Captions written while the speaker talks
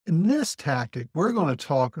In this tactic, we're going to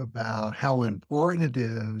talk about how important it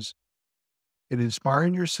is in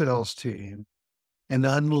inspiring your sales team and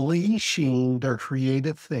unleashing their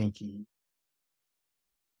creative thinking.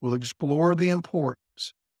 We'll explore the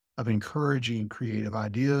importance of encouraging creative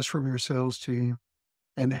ideas from your sales team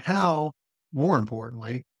and how, more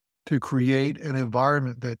importantly, to create an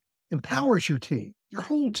environment that empowers your team, your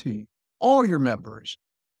whole team, all your members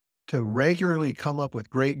to regularly come up with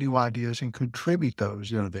great new ideas and contribute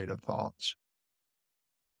those innovative thoughts.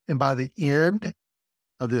 And by the end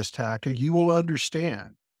of this tactic, you will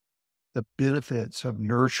understand the benefits of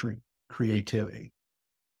nurturing creativity.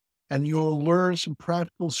 And you'll learn some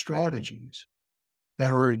practical strategies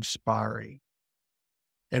that are inspiring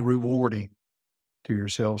and rewarding to your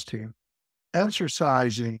sales team.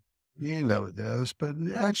 Exercising, you know this, but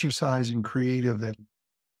exercising creative and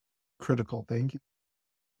critical thinking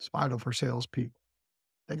is vital for salespeople.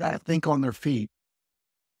 They got to think on their feet.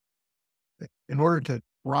 In order to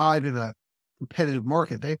thrive in a competitive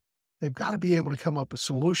market, they've got to be able to come up with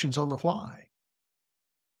solutions on the fly.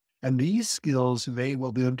 And these skills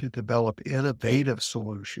enable them to develop innovative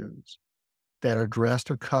solutions that address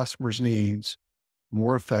their customers' needs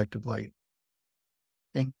more effectively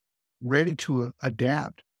and ready to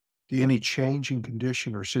adapt to any changing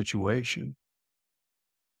condition or situation.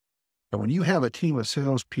 And when you have a team of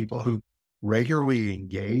salespeople who regularly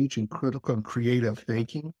engage in critical and creative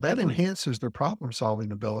thinking, that enhances their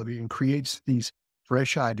problem-solving ability and creates these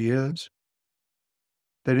fresh ideas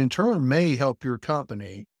that in turn may help your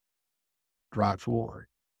company drive forward.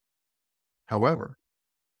 However,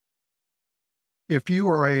 if you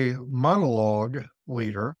are a monologue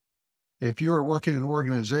leader, if you are working in an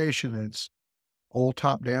organization that's all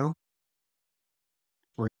top down,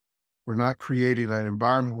 where we're not creating an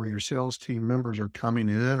environment where your sales team members are coming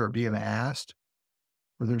in or being asked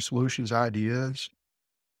for their solutions, ideas,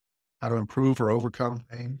 how to improve or overcome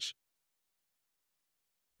things.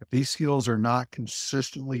 If these skills are not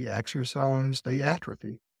consistently exercised, they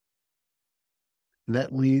atrophy. And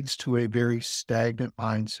that leads to a very stagnant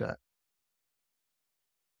mindset,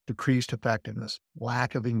 decreased effectiveness,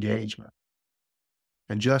 lack of engagement.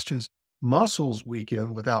 And just as muscles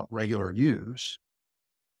weaken without regular use,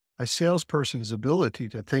 a salesperson's ability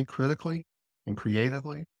to think critically and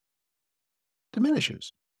creatively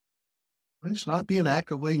diminishes. When it's not being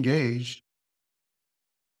actively engaged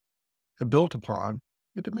and built upon,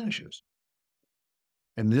 it diminishes.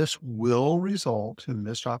 And this will result in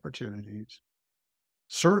missed opportunities,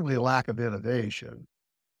 certainly a lack of innovation.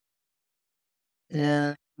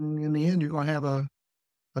 And in the end, you're going to have a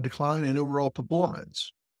decline in overall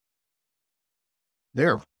performance.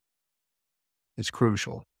 Therefore, it's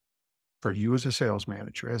crucial for you as a sales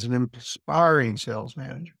manager, as an inspiring sales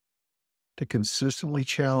manager, to consistently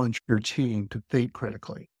challenge your team to think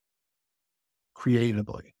critically,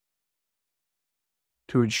 creatively,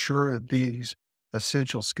 to ensure that these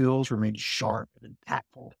essential skills remain sharp and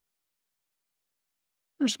impactful.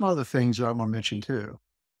 There's some other things that I'm going to mention too.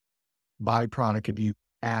 Byproduct of you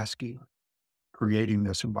asking, creating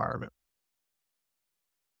this environment.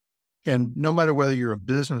 And no matter whether you're a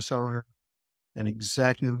business owner, an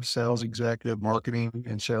executive, sales executive, marketing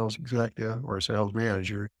and sales executive, or a sales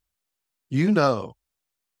manager, you know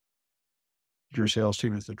your sales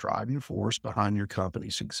team is the driving force behind your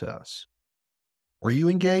company's success. Are you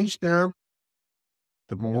engaged them?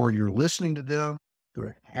 The more you're listening to them,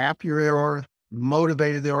 the happier they are,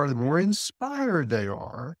 motivated they are, the more inspired they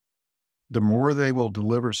are, the more they will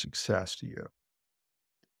deliver success to you.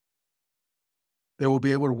 They will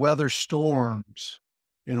be able to weather storms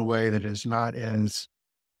in a way that is not as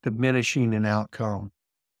diminishing in outcome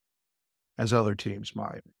as other teams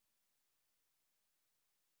might.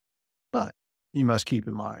 But you must keep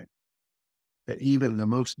in mind that even the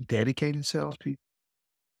most dedicated salespeople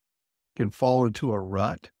can fall into a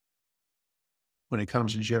rut when it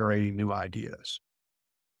comes to generating new ideas.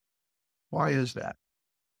 Why is that?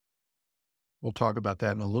 We'll talk about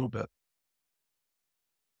that in a little bit.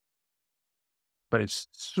 But it's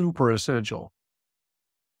super essential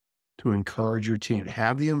to encourage your team, to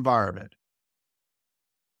have the environment,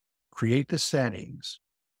 create the settings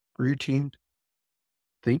for your team to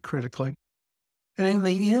think critically, and in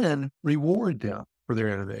the end, reward them for their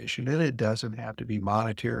innovation. And it doesn't have to be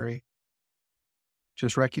monetary.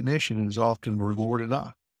 Just recognition is often reward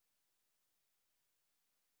enough.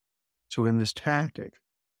 So in this tactic,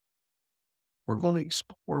 we're going to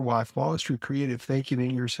explore why fostering creative thinking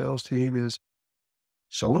in your sales team is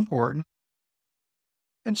so important,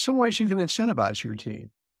 and some ways you can incentivize your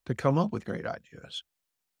team to come up with great ideas.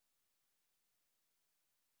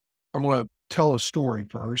 I'm going to tell a story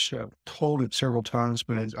first. I've told it several times,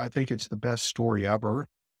 but I think it's the best story ever,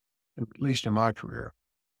 at least in my career.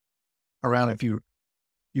 Around if you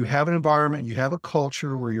have an environment, you have a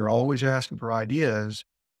culture where you're always asking for ideas,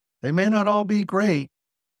 they may not all be great,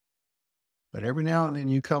 but every now and then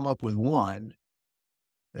you come up with one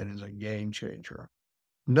that is a game changer.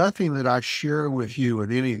 Nothing that I share with you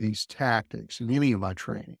in any of these tactics, in any of my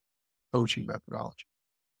training, coaching methodology,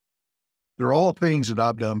 they're all things that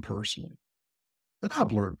I've done personally, that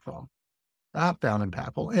I've learned from, that I've found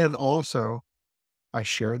impactful. And also, I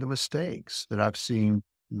share the mistakes that I've seen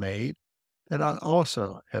made, that I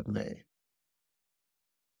also have made.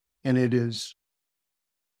 And it is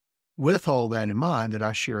with all that in mind that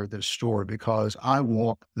I share this story, because I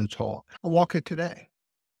walk the talk. I walk it today.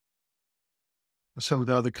 Some of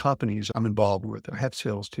the other companies I'm involved with, I have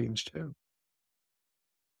sales teams too.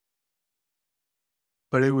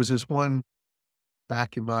 But it was this one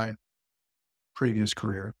back in my previous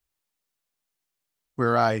career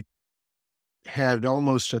where I had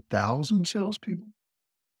almost 1,000 salespeople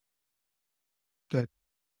that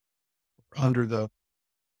were under the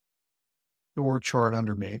org chart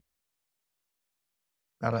under me,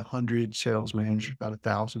 about 100 sales managers, about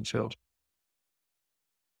 1,000 sales.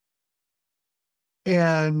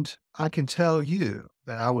 And I can tell you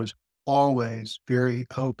that I was always very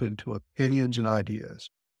open to opinions and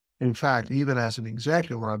ideas. In fact, even as an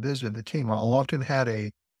executive when I visited the team, I often had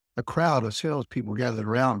a crowd of salespeople gathered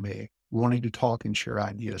around me wanting to talk and share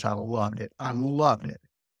ideas. I loved it. I loved it.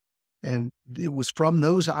 And it was from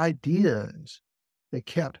those ideas that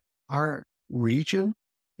kept our region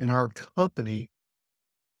and our company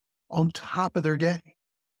on top of their game.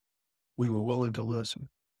 We were willing to listen,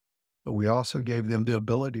 but we also gave them the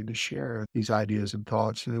ability to share these ideas and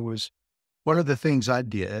thoughts. And it was one of the things I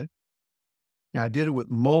did. And I did it with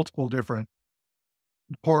multiple different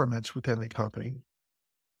departments within the company.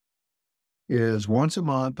 Is once a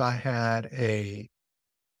month, I had a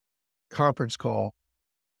conference call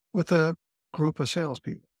with a group of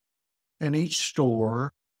salespeople, and each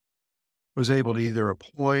store was able to either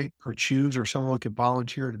appoint or choose, or someone could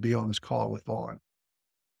volunteer to be on this call with Vaughn.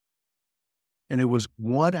 And it was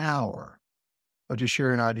 1 hour of just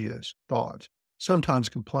sharing ideas, thoughts, sometimes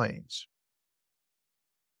complaints.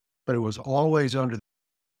 But it was always under,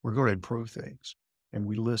 we're going to improve things, and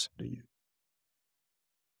we listen to you.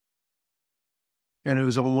 And it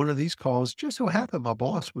was on one of these calls, just so happened my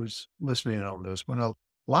boss was listening on this, when a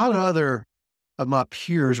lot of other of my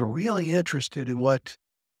peers were really interested in what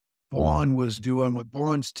Vaughn was doing, what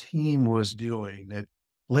Vaughn's team was doing, that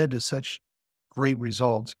led to such great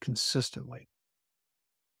results consistently.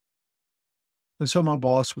 And so my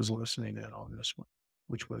boss was listening in on this one,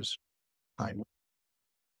 which was timely.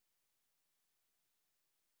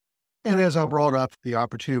 And as I brought up the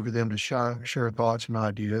opportunity for them to share thoughts and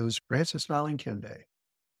ideas, Francis Nyling Kende,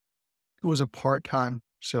 who was a part-time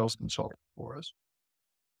sales consultant for us,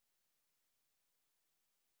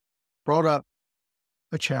 brought up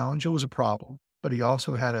a challenge. It was a problem, but he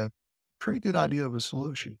also had a pretty good idea of a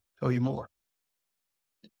solution. Tell you more.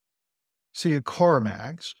 See, at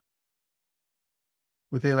CarMax,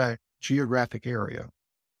 within a geographic area,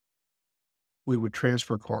 we would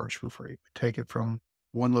transfer cars for free. We'd take it from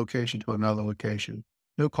one location to another location,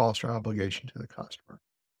 no cost or obligation to the customer.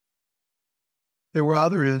 There were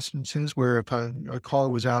other instances where if a car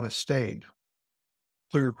was out of state,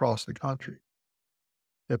 clear across the country,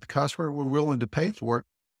 if the customer were willing to pay for it,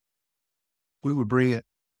 we would bring it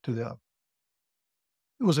to them.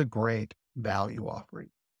 It was a great value offering.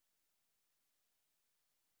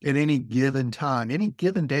 At any given time, any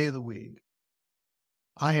given day of the week,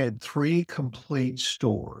 I had 3 complete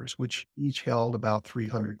stores, which each held about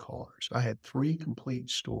 300 cars. I had 3 complete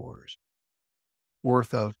stores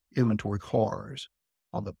worth of inventory cars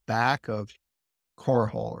on the back of car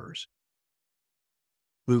haulers,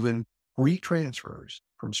 moving free transfers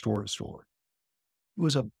from store to store. It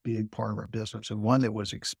was a big part of our business, and one that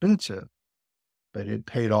was expensive, but it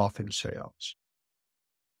paid off in sales.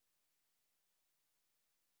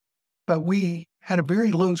 But we had a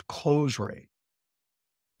very low close rate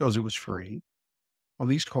because it was free. On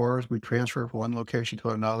these cars, we transfer from one location to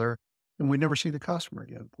another, and we'd never see the customer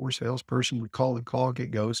again. Poor salesperson would call and call,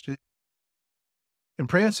 get ghosted. And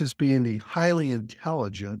Francis, being the highly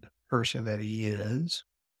intelligent person that he is,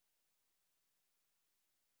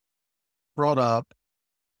 brought up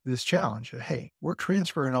this challenge that, hey, we're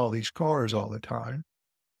transferring all these cars all the time.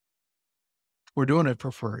 We're doing it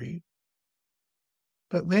for free.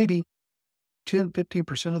 But maybe 10,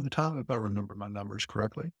 15% of the time, if I remember my numbers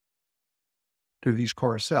correctly, do these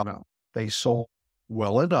cars sell? No, they sold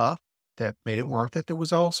well enough that made it worth it. There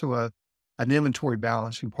was also an inventory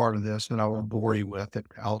balancing part of this, and I won't bore you with it.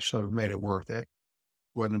 I also made it worth it. It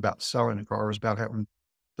wasn't about selling the car. It was about having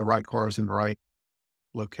the right cars in the right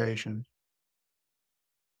location.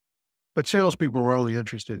 But salespeople were only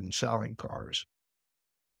interested in selling cars,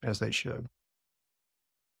 as they should.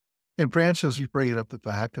 And Francis was bringing up the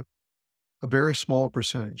fact that a very small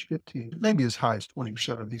percentage, 15, maybe as high as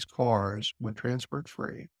 20% of these cars, when transferred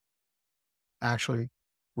free, actually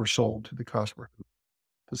were sold to the customer who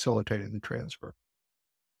facilitated the transfer.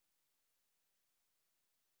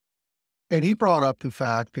 And he brought up the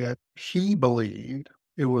fact that he believed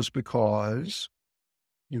it was because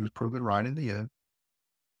he was proven right in the end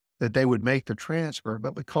that they would make the transfer,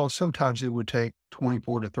 but because sometimes it would take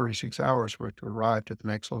 24 to 36 hours for it to arrive at the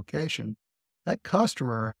next location, that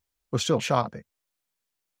customer was still shopping.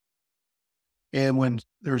 And when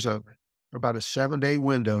there's about a 7-day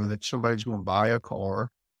window that somebody's going to buy a car,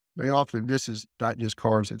 they often, this is not just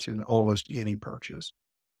cars, it's in almost any purchase.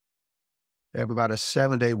 They have about a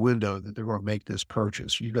 7-day window that they're going to make this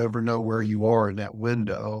purchase. You never know where you are in that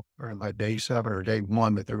window, or in like day 7 or day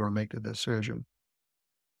 1 that they're going to make the decision.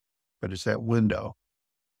 But it's that window.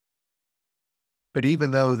 But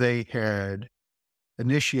even though they had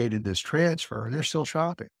initiated this transfer, they're still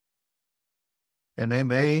shopping. And they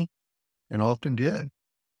may, and often did,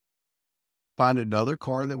 find another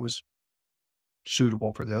car that was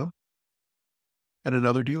suitable for them at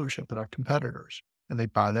another dealership that are competitors, and they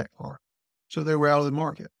buy that car. So they were out of the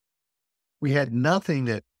market. We had nothing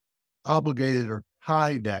that obligated or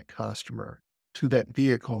tied that customer to that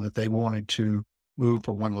vehicle that they wanted to move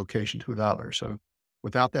from one location to another. So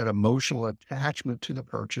without that emotional attachment to the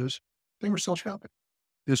purchase, they were still shopping.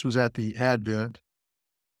 This was at the advent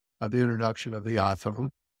of the introduction of the iPhone.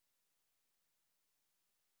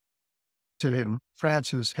 To him,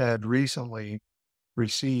 Francis had recently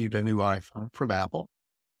received a new iPhone from Apple,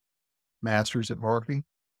 masters at marketing,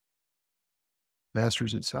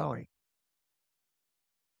 masters at selling.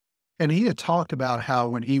 And he had talked about how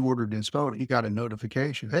when he ordered his phone, he got a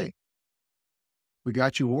notification, hey, we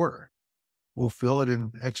got your order. We'll fill it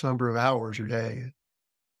in X number of hours or days.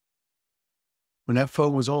 When that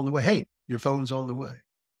phone was on the way, hey, your phone's on the way.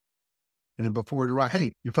 And then before it arrived,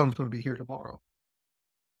 hey, your phone's going to be here tomorrow.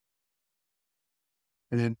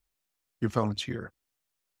 And then your phone's here.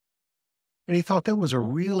 And he thought that was a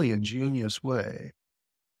really ingenious way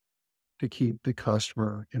to keep the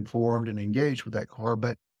customer informed and engaged with that car.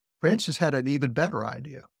 But Francis had an even better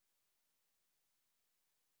idea,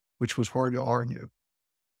 which was hard to argue,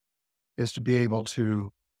 is to be able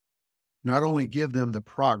to not only give them the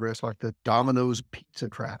progress, like the Domino's pizza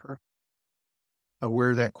tracker, of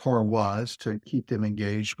where that car was to keep them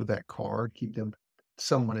engaged with that car, keep them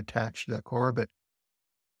somewhat attached to that car, but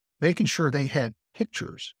making sure they had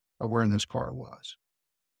pictures of where this car was.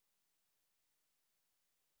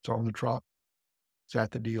 It's on the truck. It's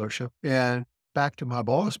at the dealership. And back to my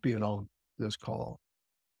boss being on this call.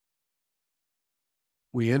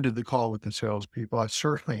 We ended the call with the salespeople. I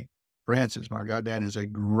certainly, Francis, my God, that is a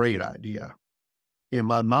great idea. In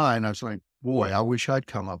my mind, I was like, boy, I wish I'd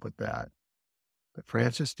come up with that. But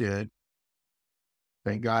Francis did.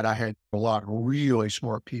 Thank God I had a lot of really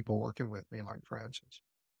smart people working with me like Francis.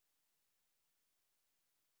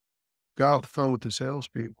 Got off the phone with the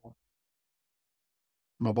salespeople.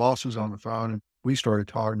 My boss was on the phone and we started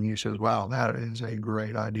talking. He says, wow, that is a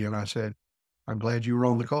great idea. And I said, I'm glad you were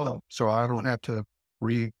on the call so I don't have to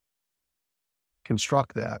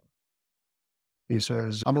reconstruct that. He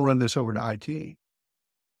says, I'm going to run this over to IT,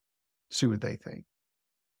 see what they think.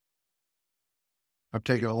 I've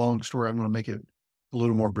taken a long story. I'm going to make it a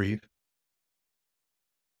little more brief.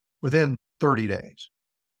 Within 30 days,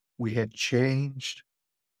 we had changed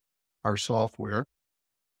our software.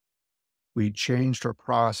 We changed our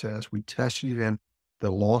process. We tested it in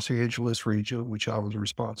the Los Angeles region, which I was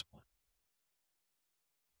responsible.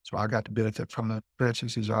 So I got to benefit from the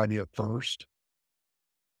Francis's idea first.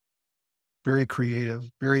 Very creative,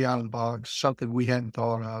 very out of the box, something we hadn't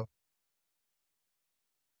thought of.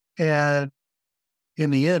 And in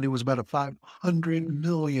the end, it was about a $500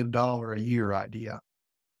 million a year idea.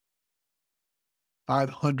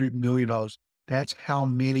 $500 million. That's how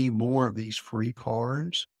many more of these free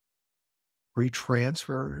cars, free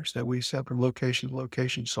transfers that we sent from location to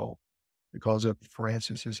location sold because of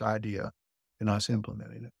Francis's idea and us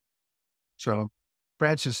implementing it. So,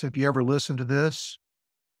 Francis, if you ever listen to this,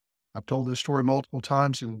 I've told this story multiple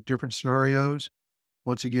times in different scenarios.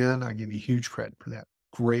 Once again, I give you huge credit for that.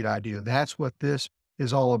 Great idea. That's what this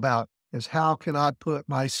is all about, is how can I put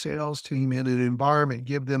my sales team in an environment,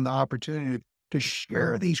 give them the opportunity to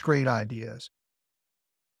share these great ideas,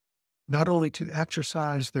 not only to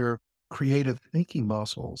exercise their creative thinking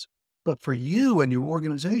muscles. But for you and your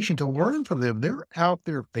organization to learn from them, they're out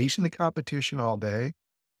there facing the competition all day.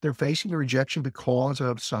 They're facing the rejection because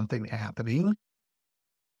of something happening.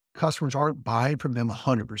 Customers aren't buying from them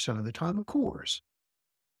 100% of the time, of course.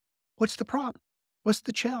 What's the problem? What's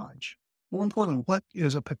the challenge? More importantly, what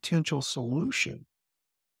is a potential solution?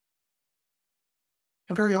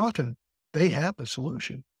 And very often, they have a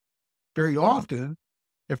solution. Very often,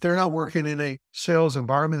 if they're not working in a sales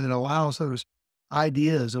environment that allows those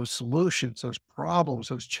ideas, those solutions, those problems,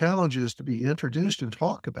 those challenges to be introduced and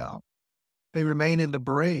talked about, they remain in the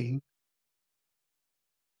brain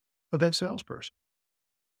of that salesperson.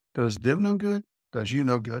 Does them no good? Does you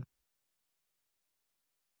no good?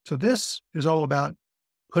 So this is all about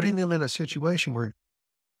putting them in a situation where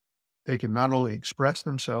they can not only express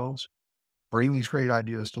themselves, bring these great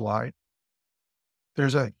ideas to light.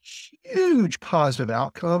 There's a huge positive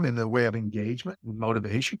outcome in the way of engagement and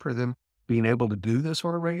motivation for them being able to do this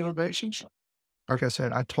on a regular basis. Like I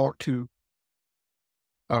said, I talked to,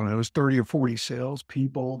 I don't know, it was 30 or 40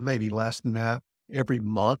 salespeople, maybe less than that. Every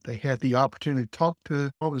month they had the opportunity to talk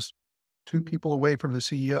to, I was 2 people away from the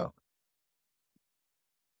CEO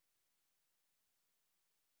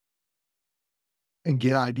and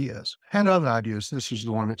get ideas. Had other ideas. This is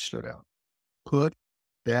the one that stood out. Put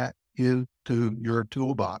that into your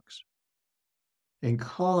toolbox.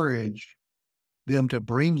 Encourage them to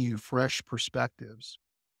bring you fresh perspectives.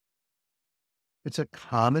 It's a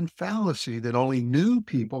common fallacy that only new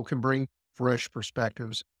people can bring fresh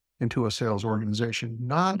perspectives into a sales organization.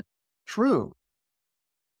 Not true.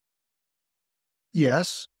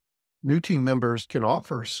 Yes, new team members can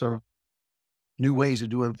offer some new ways of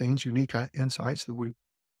doing things, unique insights that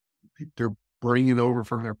they're bringing over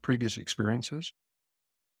from their previous experiences.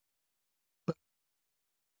 But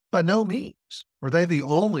by no means are they the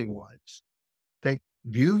only ones. They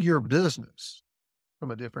view your business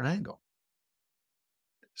from a different angle.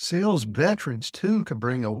 Sales veterans, too, can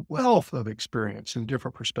bring a wealth of experience and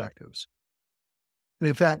different perspectives. And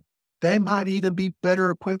in fact, they might even be better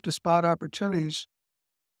equipped to spot opportunities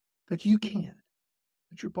that you can,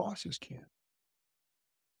 that your bosses can.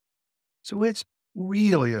 So it's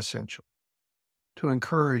really essential to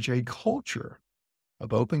encourage a culture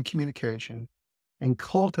of open communication and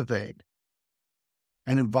cultivate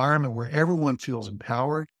an environment where everyone feels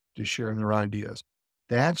empowered to share their ideas.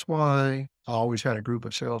 That's why I always had a group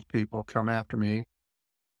of salespeople come after me,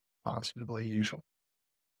 positively usually,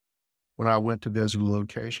 when I went to visit a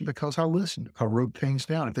location because I listened. I wrote things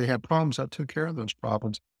down. If they had problems, I took care of those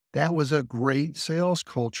problems. That was a great sales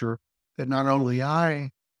culture that not only I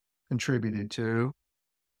contributed to,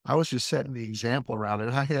 I was just setting the example around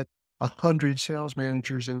it. I had 100 sales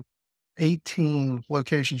managers and 18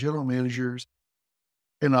 location general managers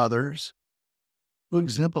and others who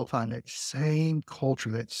exemplify that same culture,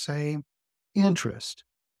 that same interest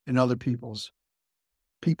in other people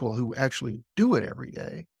who actually do it every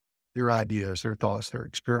day, their ideas, their thoughts, their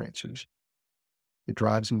experiences. It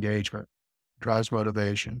drives engagement, drives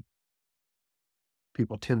motivation.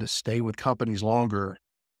 People tend to stay with companies longer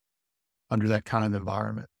under that kind of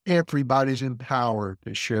environment. Everybody's empowered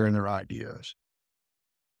to share their ideas,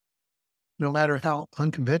 no matter how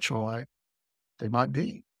unconventional they might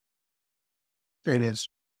be. And it's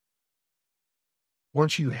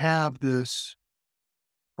once you have this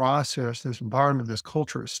process, this environment, this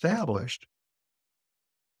culture established,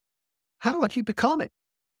 how do I keep it coming?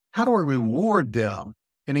 How do I reward them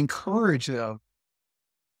and encourage them,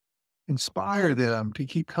 inspire them to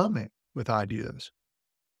keep coming with ideas?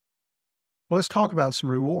 Well, let's talk about some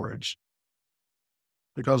rewards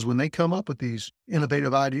because when they come up with these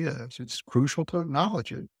innovative ideas, it's crucial to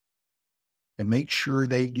acknowledge it and make sure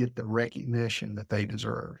they get the recognition that they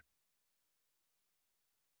deserve.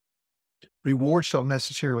 Rewards don't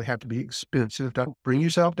necessarily have to be expensive. Don't bring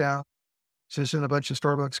yourself down. This isn't a bunch of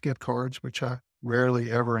Starbucks gift cards, which I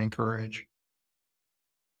rarely ever encourage.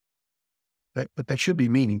 But they should be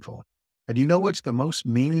meaningful. And you know what's the most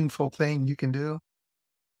meaningful thing you can do?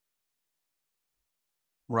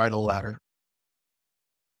 Write a letter.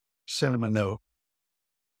 Send them a note.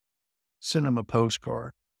 Send them a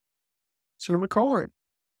postcard. Send them a card.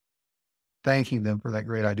 Thanking them for that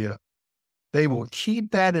great idea. They will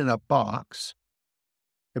keep that in a box,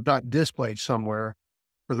 if not displayed somewhere,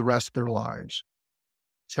 for the rest of their lives.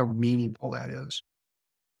 That's how meaningful that is.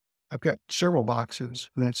 I've got several boxes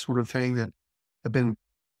and that sort of thing that have been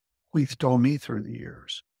bequeathed on me through the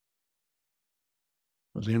years.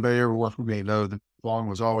 Does anybody ever work with me know that Vaughn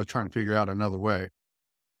was always trying to figure out another way?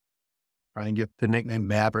 I didn't get the nickname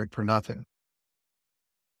Maverick for nothing.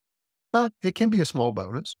 But it can be a small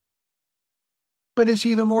bonus. But it's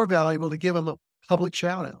even more valuable to give them a public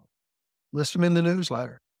shout out, list them in the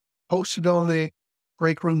newsletter, post it on the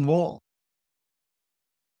break room wall.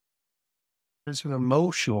 It's an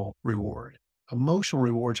emotional reward. Emotional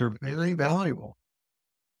rewards are very valuable.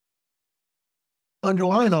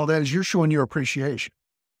 Underlying all that is you're showing your appreciation.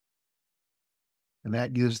 And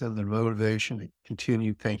that gives them the motivation to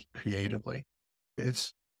continue thinking creatively.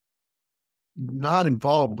 It's not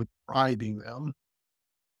involved with bribing them.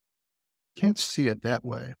 Can't see it that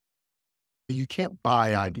way. You can't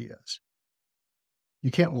buy ideas.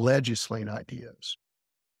 You can't legislate ideas.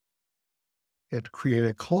 You have to create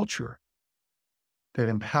a culture that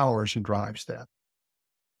empowers and drives that.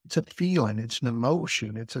 It's a feeling, it's an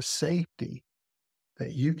emotion, it's a safety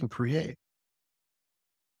that you can create.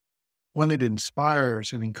 One that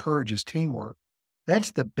inspires and encourages teamwork.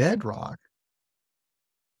 That's the bedrock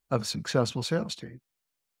of a successful sales team.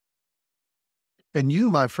 And you,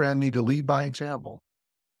 my friend, need to lead by example.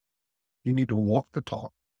 You need to walk the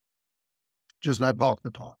talk, just not walk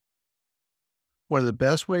the talk. One of the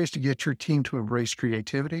best ways to get your team to embrace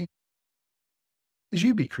creativity is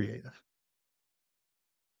you be creative.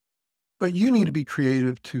 But you need to be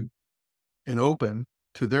creative to and open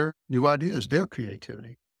to their new ideas, their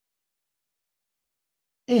creativity.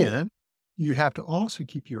 And you have to also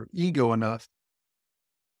keep your ego enough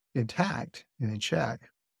intact and in check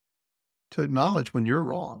to acknowledge when you're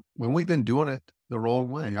wrong, when we've been doing it the wrong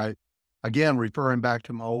way. Again, referring back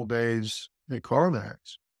to my old days at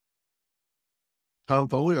CarMax, Tom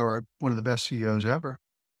Folio, one of the best CEOs ever,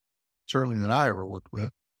 certainly that I ever worked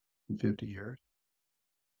with in 50 years,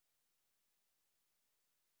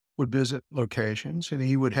 would visit locations and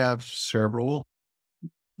he would have several,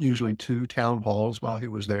 usually 2 town halls while he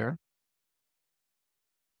was there.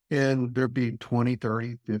 And there'd be 20,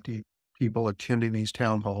 30, 50 people attending these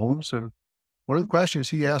town halls. And one of the questions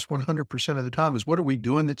he asked 100% of the time is, what are we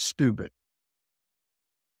doing that's stupid?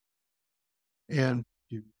 And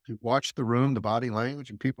you watch the room, the body language,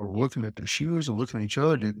 and people are looking at their shoes and looking at each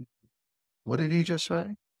other. What did he just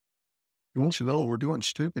say? He wants to know what we're doing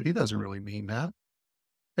stupid. He doesn't really mean that.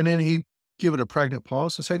 And then he give it a pregnant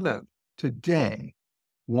pause and say, look, today,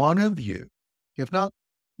 one of you, if not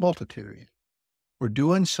multitude of you, were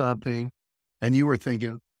doing something and you were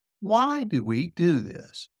thinking, why do we do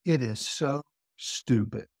this? It is so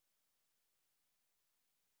stupid.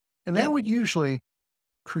 And that would usually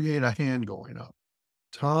create a hand going up.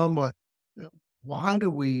 Tom, why do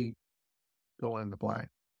we go in the blank?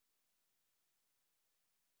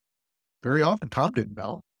 Very often, Tom didn't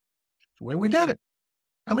know. It's the way we did it.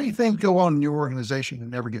 How many things go on in your organization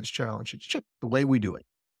and never gets challenged? It's just the way we do it.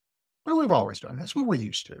 Well, we've always done. That's what we're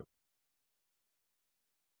used to.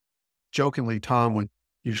 Jokingly, Tom would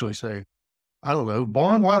usually say, I don't know,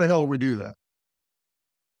 Barn, why the hell would we do that?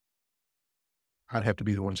 I'd have to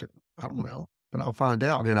be the one to say, I don't know, but I'll find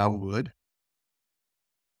out. And I would.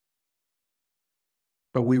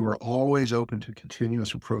 But we were always open to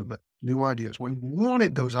continuous improvement, new ideas. We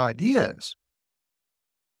wanted those ideas.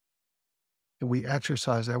 And we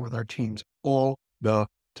exercise that with our teams all the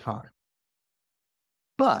time.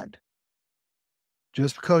 But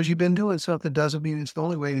just because you've been doing something doesn't mean it's the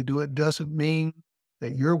only way to do it, doesn't mean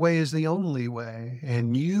that your way is the only way.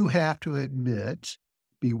 And you have to admit,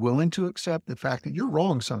 be willing to accept the fact that you're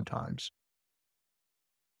wrong sometimes.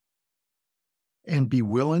 And be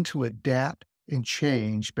willing to adapt and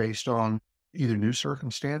change based on either new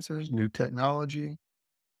circumstances, new technology,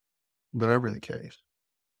 whatever the case.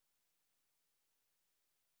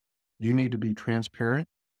 You need to be transparent,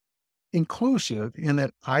 inclusive in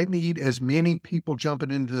that I need as many people jumping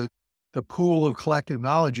into the pool of collective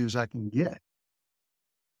knowledge as I can get.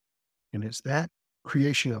 And it's that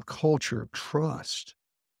creation of culture of trust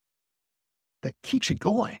that keeps it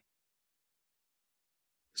going.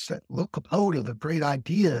 It's that locomotive of great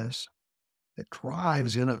ideas that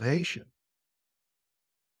drives innovation.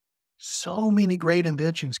 So many great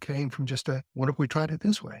inventions came from just what if we tried it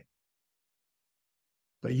this way?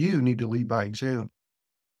 But you need to lead by example.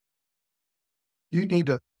 You need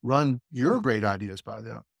to run your great ideas by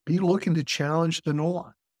them. Be looking to challenge the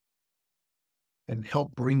norm and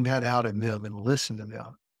help bring that out in them and listen to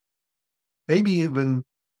them. Maybe even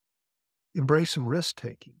embrace some risk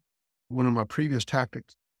taking. One of my previous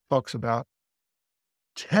tactics talks about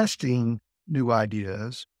testing new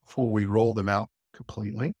ideas before we roll them out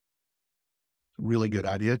completely. Really good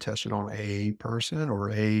idea. Test it on a person or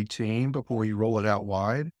a team before you roll it out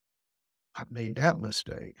wide. I've made that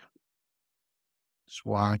mistake. That's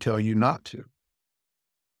why I tell you not to.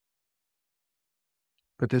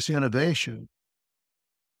 But this innovation,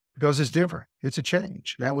 because it's different, it's a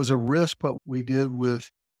change. That was a risk, what we did with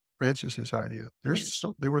Francis's idea.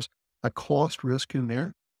 There was a cost risk in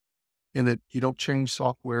there, in that you don't change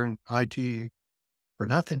software and IT for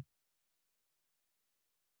nothing.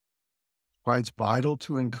 Why it's vital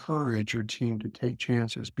to encourage your team to take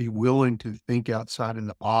chances, be willing to think outside in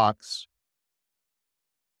the box.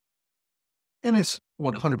 And it's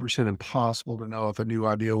 100% impossible to know if a new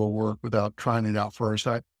idea will work without trying it out first.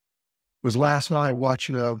 I was last night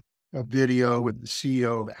watching a video with the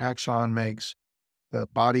CEO of Axon makes the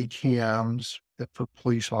body cams that for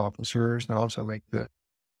police officers, and also make the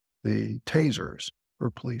tasers for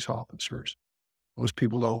police officers. Most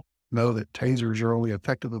people don't know that tasers are only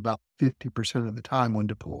effective about 50% of the time when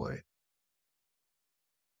deployed.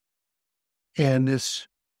 And this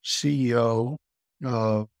CEO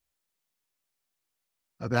of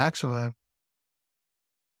Axon,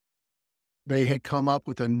 they had come up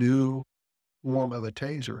with a new form of a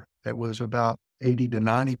taser that was about 80 to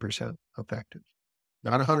 90% effective.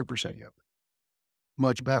 Not 100% yet, but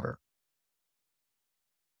much better.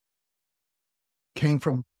 Came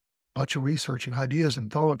from a bunch of research and ideas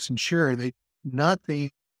and thoughts and sharing. Nothing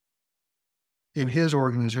in his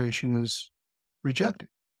organization is rejected.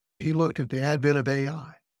 He looked at the advent of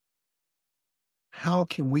AI. How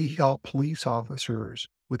can we help police officers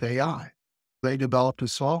with AI? They developed a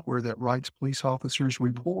software that writes police officers'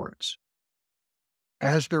 reports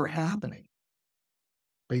as they're happening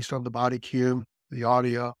based on the body cue, the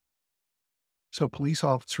audio. So police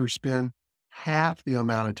officers spend half the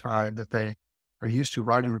amount of time that they are used to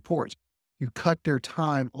writing reports. You cut their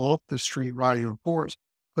time off the street writing reports,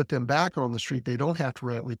 put them back on the street. They don't have to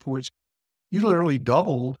write reports. You literally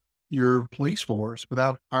doubled your police force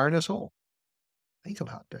without hiring a soul. Think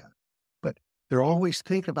about that. But they're always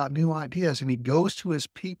thinking about new ideas. And he goes to his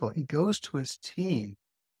people. He goes to his team.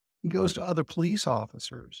 He goes to other police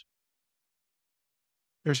officers.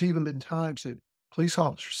 There's even been times that police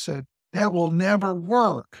officers said, that will never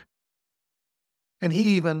work. And he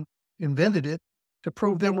even invented it to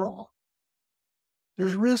prove them wrong.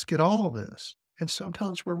 There's risk in all of this. And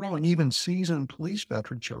sometimes we're wrong. Even seasoned police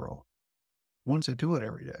veterans are wrong. Ones that do it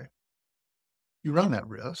every day. You run that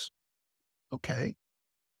risk. Okay.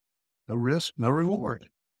 No risk, no reward.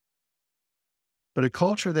 But a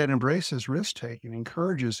culture that embraces risk-taking,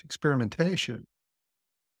 encourages experimentation,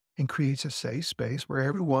 and creates a safe space where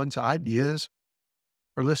everyone's ideas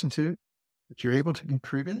are listened to, that you're able to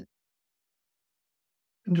contribute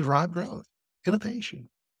and drive growth, innovation.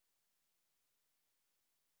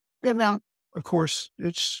 And now, of course,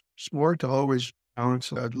 it's smart to always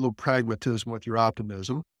balance a little pragmatism with your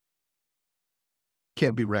optimism.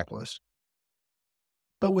 Can't be reckless.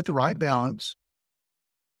 But with the right balance,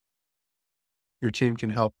 your team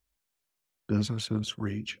can help businesses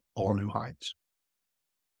reach all new heights.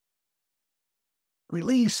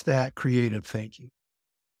 Release that creative thinking.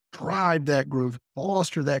 Drive that growth,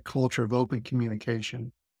 foster that culture of open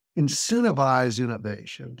communication, incentivize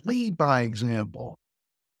innovation, lead by example,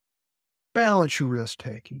 balance your risk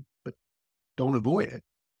taking, but don't avoid it.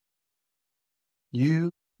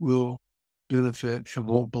 You will benefit and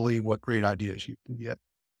won't believe what great ideas you can get.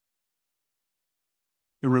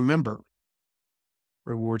 And remember,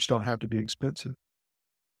 rewards don't have to be expensive,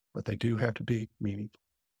 but they do have to be meaningful.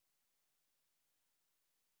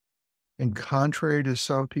 And contrary to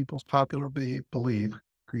some people's popular belief,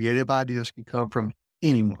 creative ideas can come from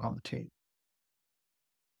anyone on the team.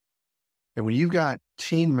 And when you've got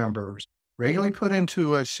team members regularly put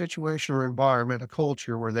into a situation or environment, a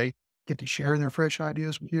culture where they get to share their fresh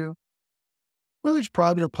ideas with you, whether it's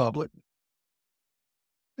private or public,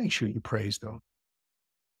 make sure you praise them.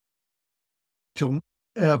 Don't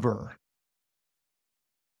ever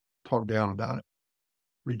talk down about it,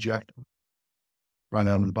 reject them, run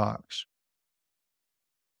out of the box.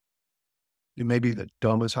 It may be the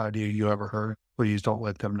dumbest idea you ever heard. Please don't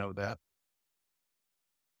let them know that.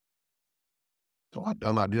 A lot of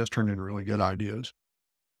dumb ideas turn into really good ideas.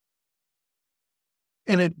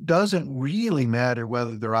 And it doesn't really matter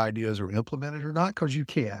whether their ideas are implemented or not, because you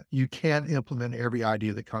can't. You can't implement every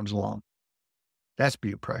idea that comes along. That's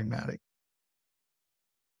being pragmatic.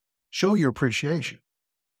 Show your appreciation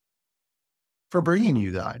for bringing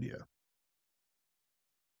you the idea,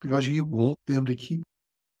 because you want them to keep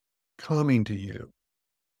coming to you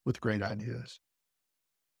with great ideas.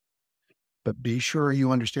 But be sure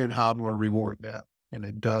you understand how to reward that. And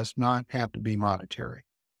it does not have to be monetary.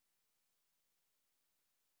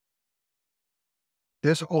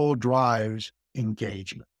 This all drives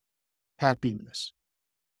engagement, happiness.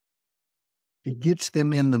 It gets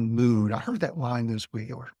them in the mood. I heard that line this week.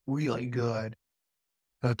 It was really good.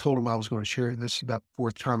 I told them I was going to share it. This is about the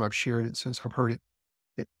fourth time I've shared it since I've heard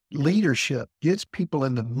it. leadership gets people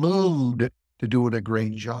in the mood to doing a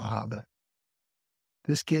great job.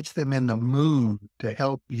 This gets them in the mood to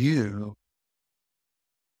help you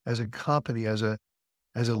as a company, as a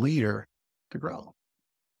leader to grow.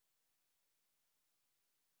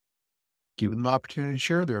 Give them the opportunity to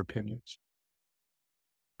share their opinions.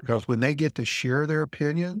 Because when they get to share their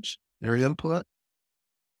opinions, their input,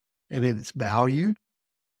 and it's valued,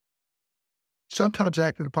 sometimes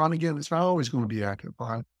acted upon, again, it's not always going to be acted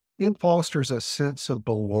upon. It fosters a sense of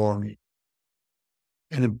belonging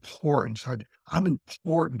and importance. I'm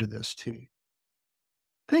important to this team.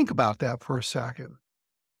 Think about that for a second.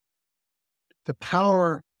 The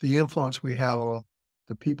power, the influence we have on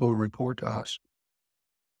the people who report to us.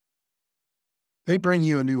 They bring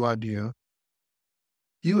you a new idea.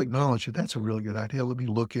 You acknowledge it. That's a really good idea. Let me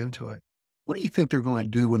look into it. What do you think they're going to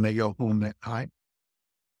do when they go home that night?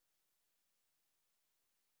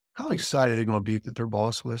 How excited are they going to be that their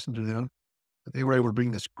boss listened to them, that they were able to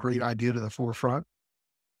bring this great idea to the forefront,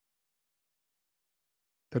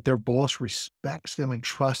 that their boss respects them and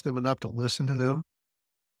trusts them enough to listen to them?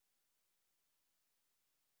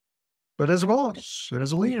 But as a boss and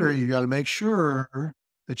as a leader, you got to make sure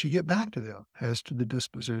that you get back to them as to the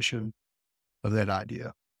disposition of that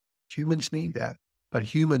idea. Humans need that. But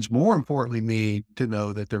humans, more importantly, need to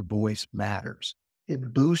know that their voice matters.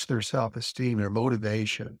 It boosts their self-esteem, their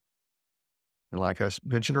motivation, and like I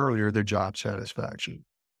mentioned earlier, their job satisfaction.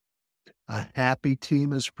 A happy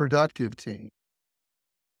team is a productive team.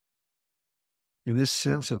 In this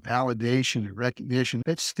sense of validation and recognition,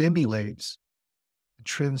 it stimulates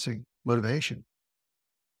intrinsic motivation.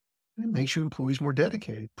 It makes your employees more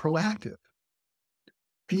dedicated, proactive,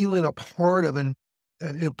 feeling a part of an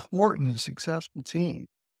important and successful team,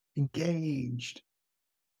 engaged.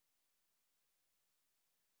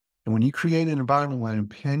 And when you create an environment where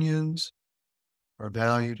opinions are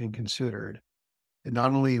valued and considered, it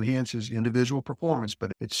not only enhances individual performance,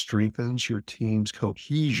 but it strengthens your team's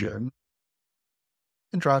cohesion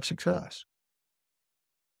and drives success.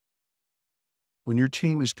 When your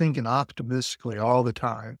team is thinking optimistically all the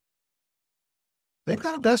time, they've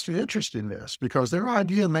got a vested interest in this because their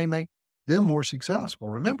idea may make them more successful.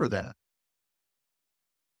 Remember that.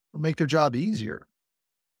 It'll make their job easier.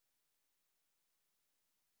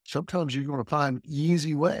 Sometimes you're going to find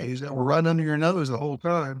easy ways that will run under your nose the whole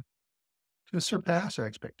time to surpass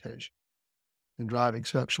expectation and drive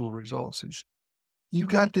exceptional results. You've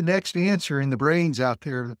got the next answer in the brains out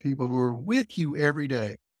there of the people who are with you every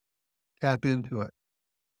day. Tap into it.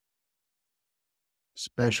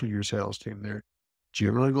 Especially your sales team. They're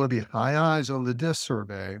generally going to be high eyes on the DISC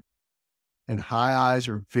survey, and high eyes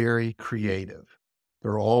are very creative.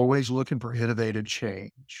 They're always looking for innovative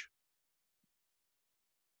change.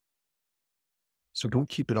 So don't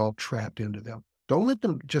keep it all trapped into them. Don't let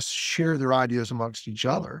them just share their ideas amongst each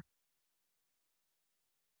other.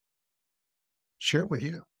 Share it with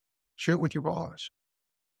you. Share it with your boss.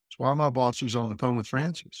 That's why my boss was on the phone with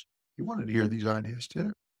Francis. He wanted to hear these ideas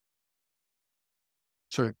too.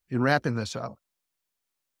 So in wrapping this up,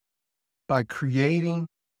 by creating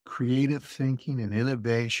creative thinking and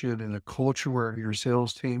innovation in a culture where your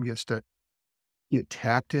sales team gets to get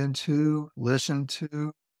tapped into, listened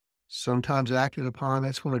to, sometimes acted upon,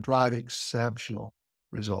 that's going to drive exceptional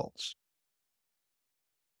results.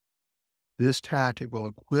 This tactic will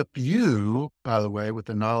equip you, by the way, with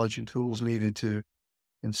the knowledge and tools needed to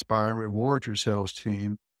inspire and reward your sales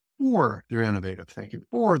team for their innovative thinking,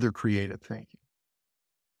 for their creative thinking.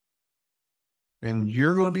 And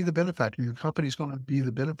you're going to be the benefactor. Your company's going to be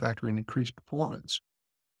the benefactor in increased performance.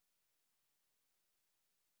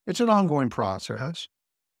 It's an ongoing process.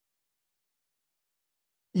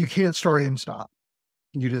 You can't start and stop.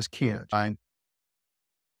 You just can't.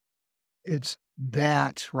 It's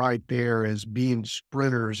that right there as being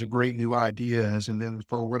sprinters of great new ideas. And then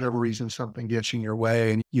for whatever reason, something gets in your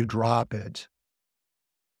way and you drop it.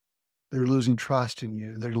 They're losing trust in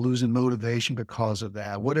you. They're losing motivation because of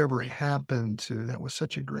that. Whatever happened to that was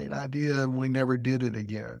such a great idea and we never did it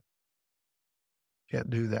again. Can't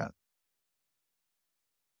do that.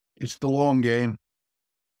 It's the long game.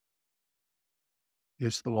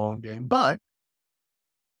 It's the long game. But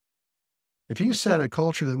if you set a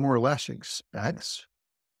culture that more or less expects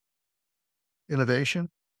innovation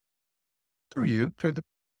through you, through the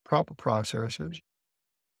proper processes,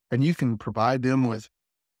 and you can provide them with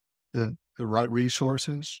the right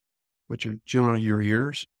resources, which are generally your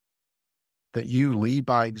ears, that you lead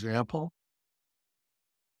by example,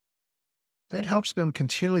 that helps them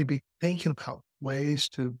continually be thinking about ways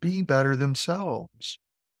to be better themselves,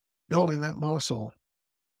 building that muscle.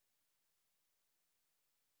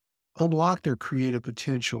 unlock their creative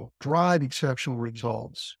potential, drive exceptional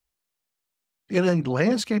results in a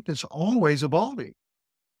landscape that's always evolving.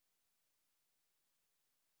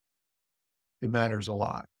 It matters a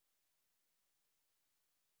lot.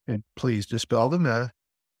 And please dispel the myth,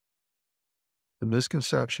 the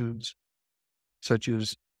misconceptions, such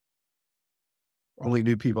as only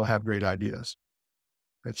new people have great ideas.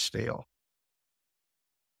 That's stale.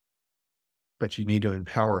 But you need to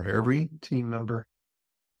empower every team member,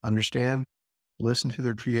 understand, listen to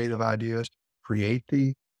their creative ideas, create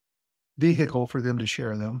the vehicle for them to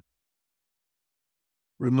share them,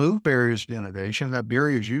 remove barriers to innovation. That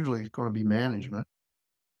barrier is usually going to be management.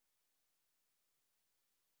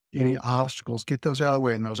 Any obstacles, get those out of the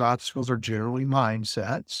way. And those obstacles are generally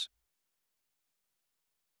mindsets.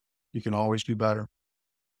 You can always do better.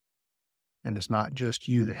 And it's not just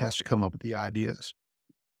you that has to come up with the ideas.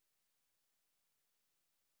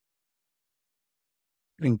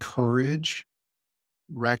 Encourage,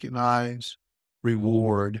 recognize,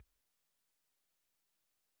 reward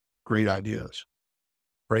great ideas.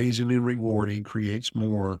 Praising and rewarding creates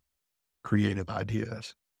more creative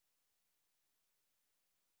ideas.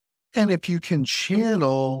 And if you can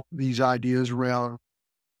channel these ideas around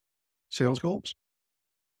sales goals,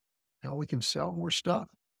 how we can sell more stuff,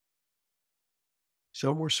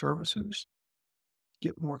 sell more services,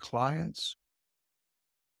 get more clients,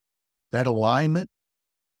 that alignment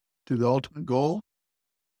to the ultimate goal,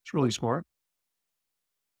 it's really smart.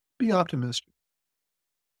 Be optimistic.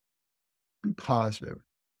 Be positive.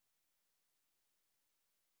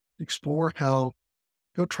 Explore how,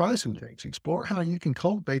 go try some things. Explore how you can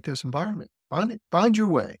cultivate this environment. Find it, find your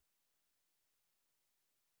way.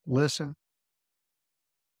 Listen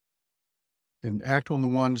and act on the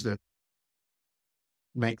ones that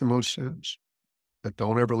make the most sense, but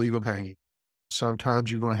don't ever leave them hanging.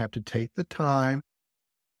 Sometimes you're going to have to take the time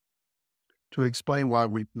to explain why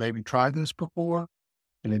we maybe tried this before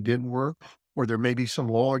and it didn't work, or there may be some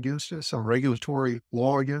law against it, some regulatory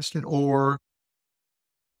law against it, or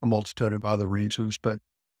a multitude of other reasons, but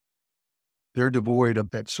they're devoid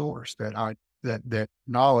of that source, that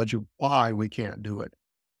knowledge of why we can't do it.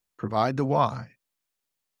 Provide the why.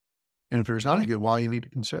 And if there's not a good why, you need to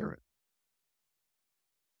consider it.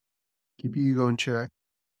 Keep your ego in check.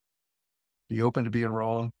 Be open to being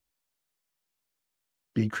wrong.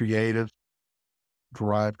 Be creative.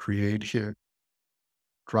 Drive creativity.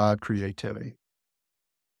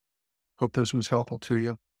 Hope this was helpful to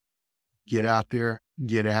you. Get out there,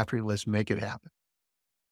 get after it. Let's make it happen.